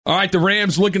All right, the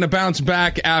Rams looking to bounce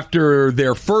back after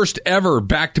their first ever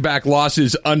back-to-back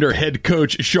losses under head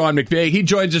coach Sean McVay. He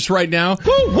joins us right now on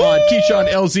Keyshawn,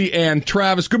 LZ, and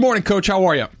Travis. Good morning, Coach. How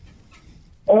are you?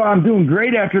 Oh, I'm doing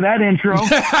great after that intro.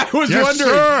 I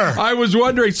was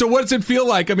wondering. So what does it feel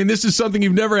like? I mean, this is something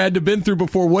you've never had to been through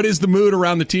before. What is the mood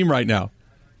around the team right now?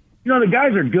 You know, the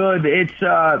guys are good. It's,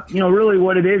 really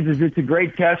what it is it's a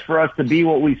great test for us to be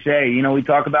what we say. You know, we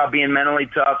talk about being mentally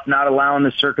tough, not allowing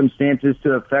the circumstances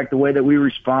to affect the way that we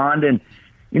respond. And,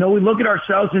 you know, we look at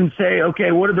ourselves and say,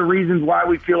 okay, what are the reasons why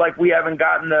we feel like we haven't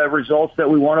gotten the results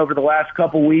that we want over the last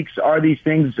couple weeks? Are these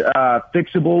things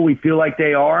fixable? We feel like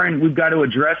they are, and we've got to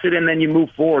address it, and then you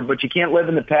move forward. But you can't live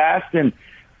in the past. And,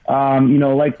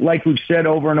 like we've said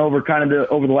over and over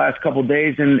over the last couple of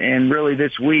days and really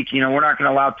this week, you know, we're not going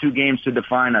to allow 2 games to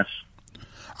define us.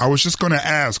 I was just going to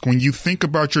ask, when you think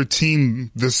about your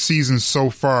team this season so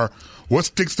far, what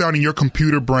sticks out in your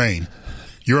computer brain?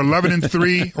 You're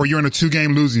 11-3 or you're in a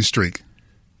 2-game losing streak?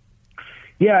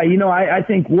 Yeah, you know, I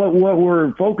think what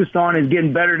we're focused on is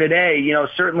getting better today. You know,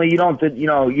 certainly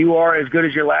you are as good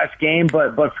as your last game,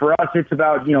 but for us, it's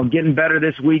about, you know, getting better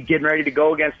this week, getting ready to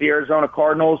go against the Arizona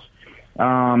Cardinals.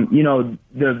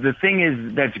 The thing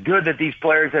is that's good that these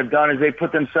players have done is they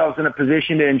put themselves in a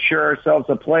position to ensure ourselves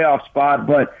a playoff spot,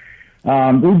 but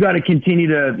we've got to continue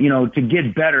to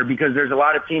get better because there's a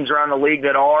lot of teams around the league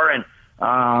that are, and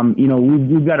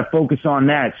we've got to focus on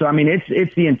that. So, I mean,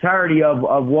 it's the entirety of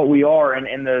what we are.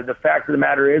 And the fact of the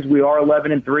matter is we are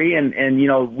 11-3 and, you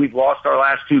know, we've lost our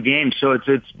last 2 games. So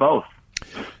it's both.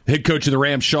 Head coach of the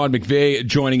Rams, Sean McVay,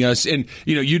 joining us. And,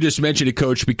 you know, you just mentioned it,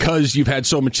 Coach, because you've had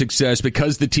so much success,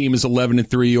 because the team is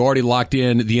 11-3, you already locked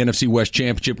in the NFC West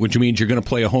Championship, which means you're going to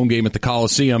play a home game at the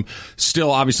Coliseum. Still,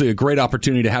 obviously, a great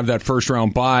opportunity to have that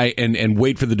first-round bye and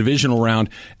wait for the divisional round.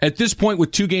 At this point,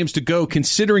 with 2 games to go,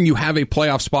 considering you have a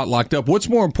playoff spot locked up, what's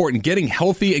more important, getting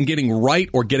healthy and getting right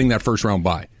or getting that first-round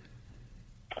bye?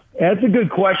 That's a good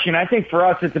question. I think for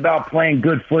us, it's about playing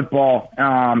good football.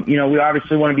 We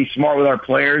obviously want to be smart with our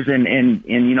players, and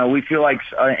you know, we feel like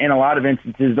in a lot of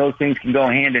instances, those things can go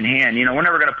hand in hand. You know, we're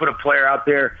never going to put a player out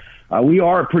there. We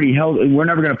are pretty healthy. We're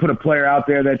never going to put a player out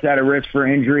there that's at a risk for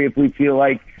injury if we feel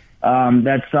like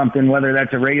that's something, whether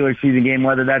that's a regular season game,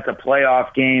 whether that's a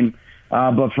playoff game.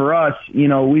 But for us, you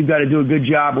know, we've got to do a good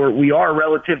job. We are a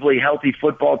relatively healthy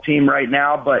football team right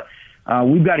now, but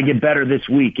we've got to get better this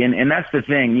week. And that's the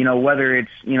thing, you know, whether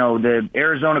it's, you know, the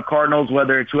Arizona Cardinals,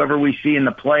 whether it's whoever we see in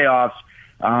the playoffs,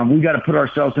 we've got to put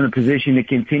ourselves in a position to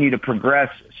continue to progress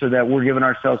so that we're giving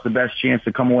ourselves the best chance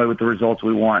to come away with the results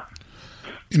we want.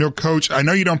 You know, Coach, I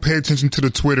know you don't pay attention to the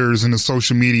Twitters and the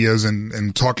social medias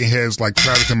and talking heads like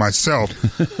Travis and myself,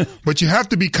 but you have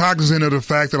to be cognizant of the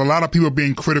fact that a lot of people are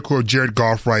being critical of Jared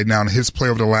Goff right now and his play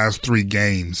over the last 3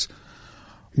 games.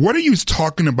 What are you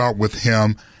talking about with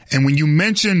him? And when you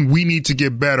mention we need to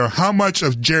get better, how much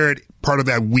of Jared part of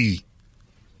that we?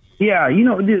 Yeah, you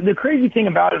know, the crazy thing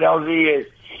about it, LZ, is,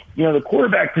 you know, the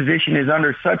quarterback position is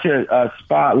under such a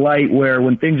spotlight where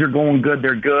when things are going good,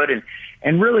 they're good.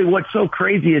 And really what's so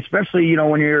crazy, especially, you know,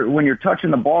 when you're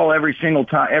touching the ball every single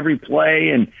time, every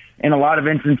play, and in a lot of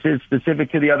instances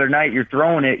specific to the other night, you're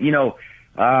throwing it, you know,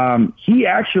 he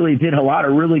actually did a lot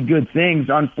of really good things.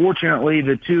 Unfortunately,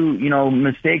 the 2, you know,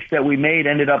 mistakes that we made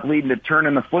ended up leading to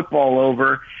turning the football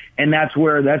over. And that's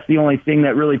the only thing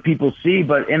that really people see.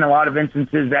 But in a lot of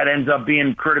instances, that ends up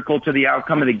being critical to the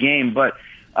outcome of the game. But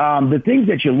the things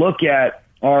that you look at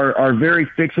are very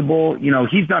fixable. You know,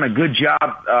 he's done a good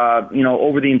job, you know,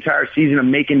 over the entire season of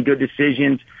making good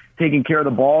decisions, taking care of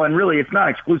the ball. And really, it's not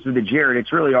exclusive to Jared.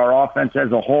 It's really our offense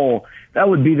as a whole. That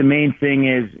would be the main thing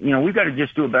is, you know, we've got to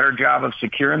just do a better job of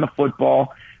securing the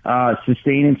football,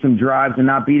 sustaining some drives and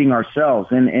not beating ourselves.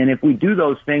 And if we do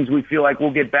those things, we feel like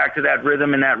we'll get back to that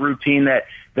rhythm and that routine that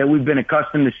we've been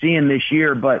accustomed to seeing this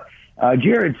year. But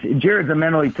Jared's a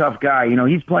mentally tough guy. You know,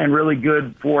 he's playing really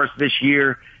good for us this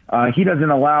year. He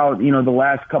doesn't allow, you know, the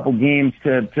last couple games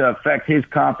to affect his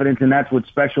confidence, and that's what's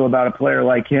special about a player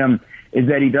like him, is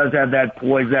that he does have that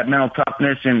poise, that mental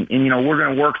toughness, and you know, we're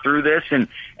going to work through this. And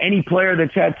any player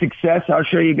that's had success, I'll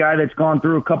show you a guy that's gone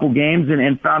through a couple games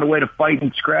and found a way to fight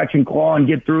and scratch and claw and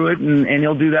get through it, and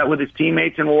he'll do that with his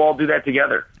teammates, and we'll all do that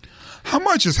together. How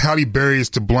much is Halle Berry is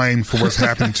to blame for what's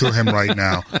happening to him right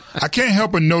now? I can't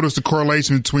help but notice the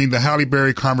correlation between the Halle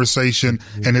Berry conversation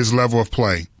and his level of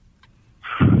play.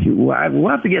 We'll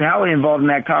have to get Halle involved in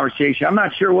that conversation. I'm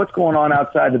not sure what's going on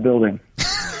outside the building.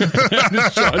 Sean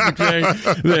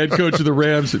McVay, the head coach of the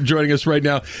Rams, joining us right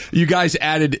now. You guys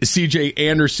added C.J.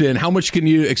 Anderson. How much can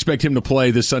you expect him to play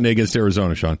this Sunday against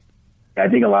Arizona, Sean? I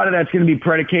think a lot of that's going to be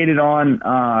predicated on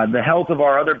the health of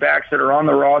our other backs that are on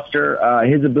the roster,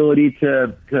 his ability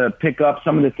to pick up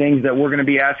some of the things that we're going to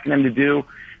be asking him to do.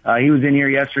 He was in here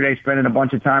yesterday spending a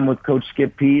bunch of time with Coach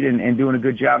Skip Pete and doing a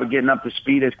good job of getting up to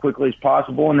speed as quickly as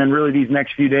possible. And then really these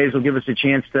next few days will give us a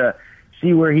chance to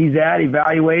see where he's at,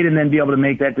 evaluate, and then be able to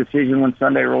make that decision when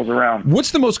Sunday rolls around.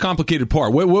 What's the most complicated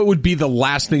part? What would be the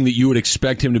last thing that you would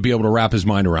expect him to be able to wrap his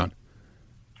mind around?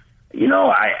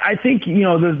 I think,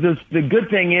 the good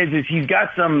thing is he's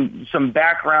got some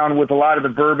background with a lot of the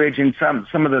verbiage and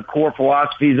some of the core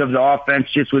philosophies of the offense,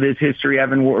 just with his history,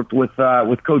 having worked with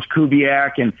Coach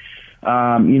Kubiak and,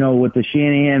 with the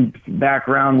Shanahan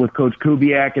background with Coach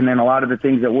Kubiak. And then a lot of the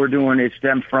things that we're doing is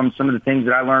stemmed from some of the things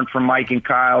that I learned from Mike and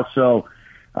Kyle. So,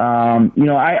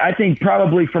 I think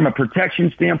probably from a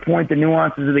protection standpoint, the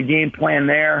nuances of the game plan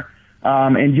there,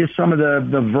 and just some of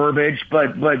the verbiage,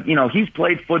 but he's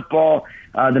played football.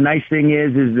 The nice thing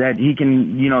is that he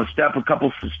can, step a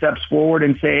couple steps forward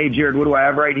and say, hey, Jared, what do I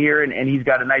have right here? And he's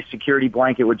got a nice security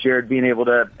blanket with Jared being able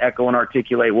to echo and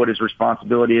articulate what his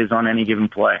responsibility is on any given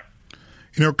play.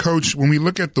 Coach, when we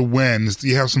look at the wins,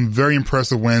 you have some very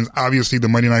impressive wins. Obviously, the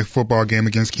Monday Night Football game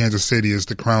against Kansas City is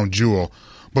the crown jewel.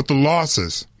 But the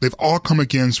losses, they've all come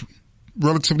against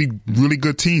relatively really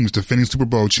good teams, defending Super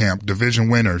Bowl champ, division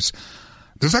winners.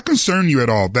 Does that concern you at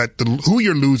all, that who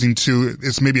you're losing to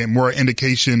is maybe a more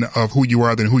indication of who you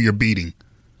are than who you're beating?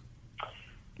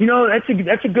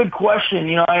 That's a good question,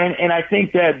 and I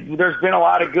think that there's been a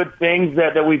lot of good things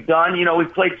that we've done.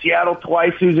 We've played Seattle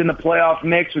twice, who's in the playoff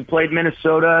mix. We played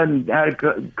Minnesota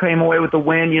and came away with a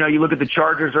win. You look at the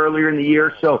Chargers earlier in the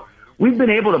year. So we've been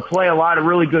able to play a lot of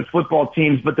really good football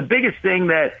teams. But the biggest thing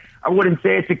that I wouldn't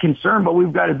say it's a concern, but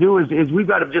we've got to do is we've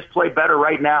got to just play better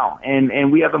right now.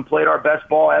 And we haven't played our best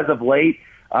ball as of late.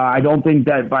 I don't think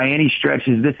that by any stretch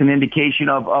is this an indication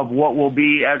of what will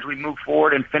be as we move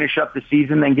forward and finish up the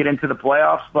season and get into the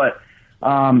playoffs. But,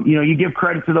 you give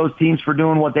credit to those teams for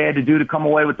doing what they had to do to come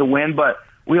away with the win. But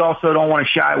we also don't want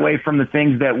to shy away from the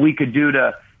things that we could do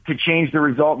to change the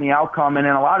result and the outcome. And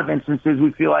in a lot of instances,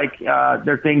 we feel like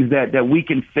they're things that we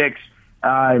can fix,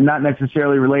 not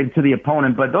necessarily related to the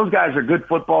opponent. But those guys are good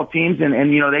football teams, and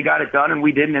they got it done, and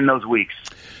we didn't in those weeks.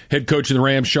 Head coach of the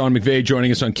Rams, Sean McVay,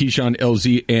 joining us on Keyshawn,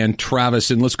 LZ, and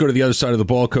Travis. And let's go to the other side of the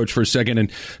ball, Coach, for a second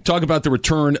and talk about the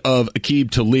return of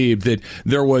Aqib Talib. That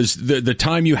there was the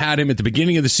time you had him at the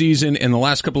beginning of the season and the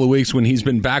last couple of weeks when he's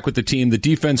been back with the team. The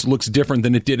defense looks different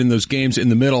than it did in those games in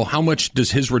the middle. How much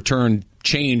does his return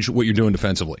change what you're doing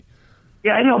defensively?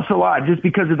 Yeah, it helps a lot just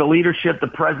because of the leadership, the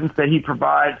presence that he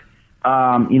provides.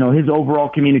 His overall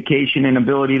communication and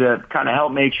ability to kind of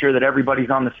help make sure that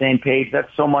everybody's on the same page. That's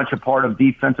so much a part of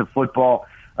defensive football,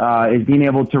 is being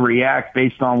able to react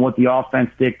based on what the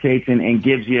offense dictates and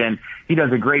gives you. And he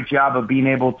does a great job of being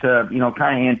able to,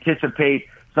 kind of anticipate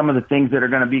some of the things that are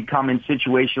going to be coming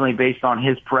situationally based on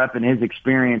his prep and his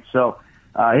experience. So,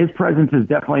 his presence has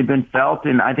definitely been felt,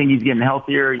 and I think he's getting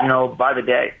healthier, by the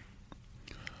day.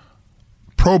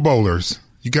 Pro Bowlers,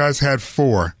 you guys had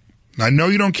 4. I know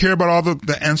you don't care about all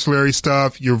the ancillary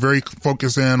stuff. You're very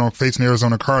focused in on facing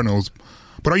Arizona Cardinals.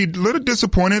 But are you a little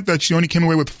disappointed that you only came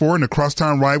away with 4 and the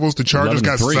crosstown rivals, the Chargers,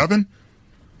 got 7?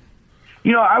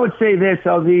 I would say this,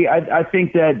 LZ. I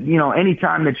think that, any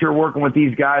time that you're working with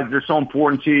these guys, they're so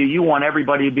important to you. You want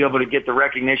everybody to be able to get the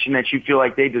recognition that you feel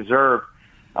like they deserve.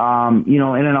 And in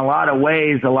a lot of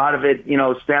ways, a lot of it,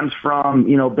 stems from,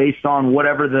 based on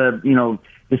whatever the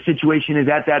situation is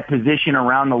at that position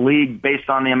around the league based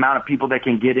on the amount of people that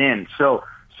can get in. So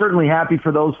certainly happy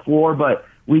for those 4, but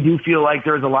we do feel like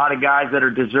there's a lot of guys that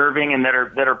are deserving and that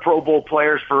are Pro Bowl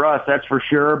players for us, that's for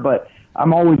sure. But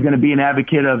I'm always going to be an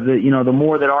advocate of the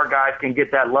more that our guys can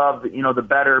get that love, the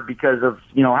better, because of,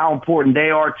 how important they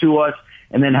are to us,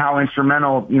 and then how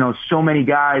instrumental, so many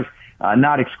guys,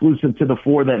 not exclusive to the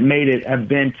 4 that made it, have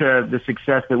been to the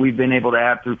success that we've been able to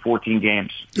have through 14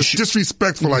 games. It's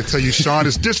disrespectful, I tell you, Sean.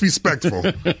 It's disrespectful.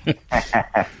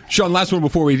 Sean, last one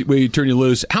before we turn you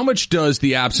loose. How much does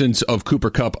the absence of Cooper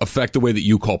Kupp affect the way that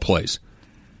you call plays?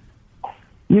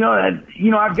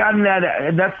 I've gotten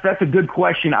that. That's a good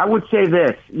question. I would say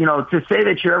this, to say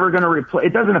that you're ever going to replace,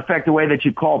 it doesn't affect the way that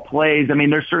you call plays. I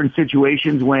mean, there's certain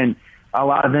situations when a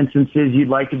lot of instances you'd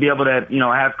like to be able to,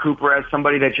 have Cooper as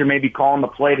somebody that you're maybe calling the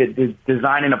play to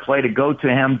designing a play to go to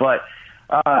him. But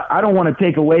I don't want to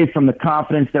take away from the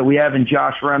confidence that we have in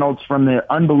Josh Reynolds, from the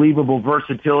unbelievable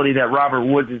versatility that Robert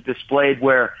Woods has displayed,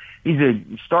 where he's a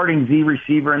starting Z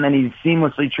receiver and then he's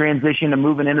seamlessly transitioned to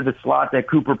moving into the slot that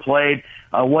Cooper played.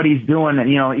 What he's doing,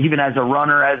 even as a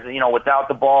runner, without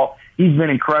the ball, he's been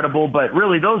incredible. But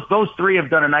really, those 3 have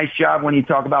done a nice job when you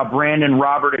talk about Brandon,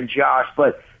 Robert, and Josh.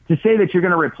 But to say that you're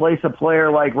going to replace a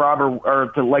player like Robert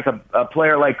or to like a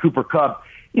player like Cooper Kupp,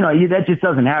 that just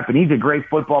doesn't happen. He's a great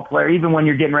football player. Even when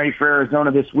you're getting ready for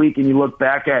Arizona this week and you look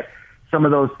back at some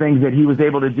of those things that he was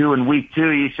able to do in week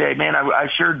 2, you say, man, I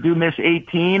sure do miss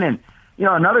 18. And,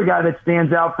 another guy that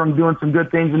stands out from doing some good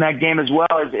things in that game as well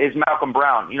is Malcolm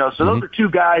Brown. So those are two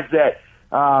guys that,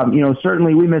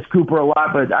 certainly we miss Cooper a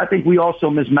lot, but I think we also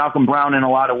miss Malcolm Brown in a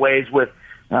lot of ways with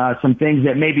some things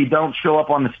that maybe don't show up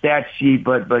on the stat sheet,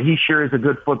 but he sure is a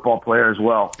good football player as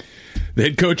well. The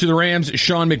head coach of the Rams,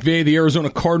 Sean McVay. The Arizona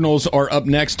Cardinals are up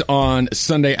next on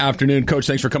Sunday afternoon. Coach,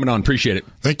 thanks for coming on. Appreciate it.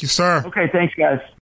 Thank you, sir. Okay, thanks, guys.